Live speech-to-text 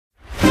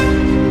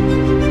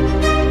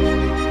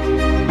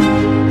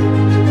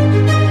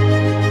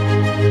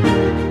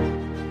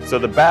So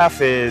the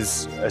BAF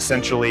is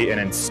essentially an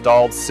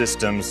installed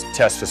systems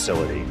test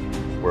facility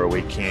where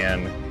we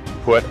can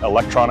put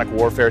electronic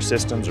warfare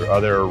systems or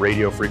other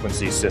radio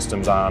frequency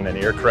systems on an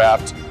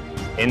aircraft,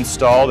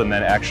 installed, and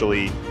then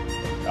actually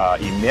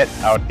emit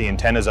out the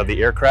antennas of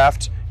the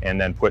aircraft and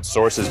then put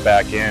sources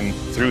back in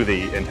through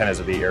the antennas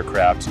of the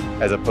aircraft,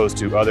 as opposed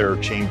to other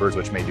chambers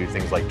which may do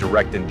things like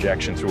direct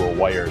injection through a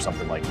wire or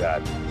something like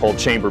that. Whole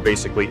chamber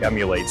basically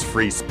emulates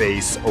free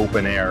space,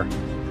 open air,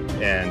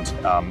 and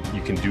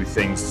you can do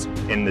things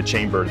in the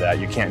chamber that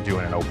you can't do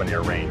in an open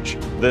air range.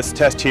 This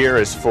test here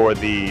is for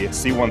the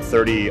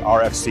C-130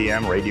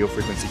 RFCM, Radio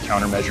Frequency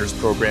Countermeasures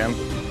program,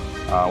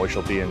 which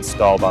will be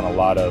installed on a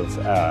lot of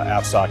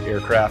AFSOC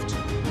aircraft.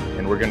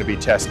 And we're going to be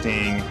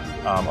testing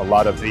a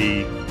lot of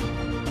the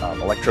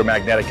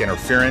electromagnetic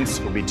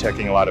interference. We'll be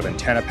checking a lot of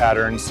antenna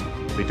patterns.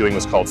 We'll be doing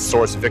what's called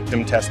source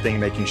victim testing,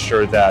 making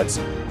sure that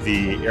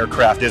the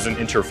aircraft isn't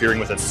interfering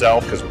with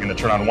itself, because we're going to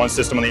turn on one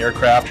system on the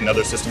aircraft,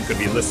 another system could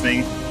be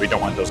listening. We don't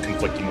want those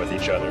conflicting with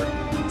each other.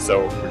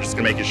 So we're just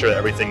going to make sure that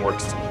everything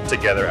works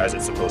together as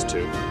it's supposed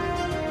to.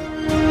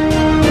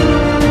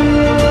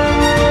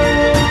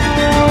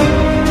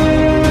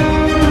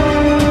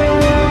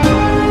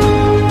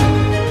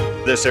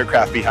 This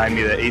aircraft behind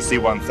me, the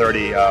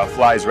AC-130,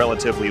 flies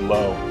relatively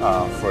low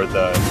for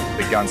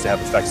the guns to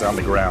have effects on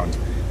the ground.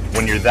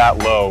 When you're that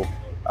low,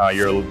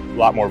 you're a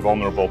lot more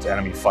vulnerable to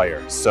enemy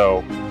fire.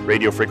 So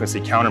radio frequency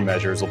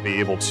countermeasures will be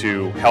able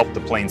to help the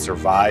plane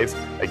survive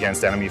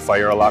against enemy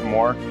fire a lot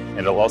more, and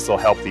it'll also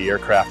help the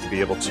aircraft to be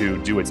able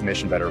to do its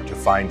mission better, to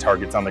find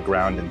targets on the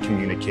ground and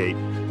communicate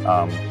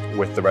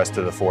with the rest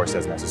of the force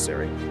as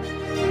necessary.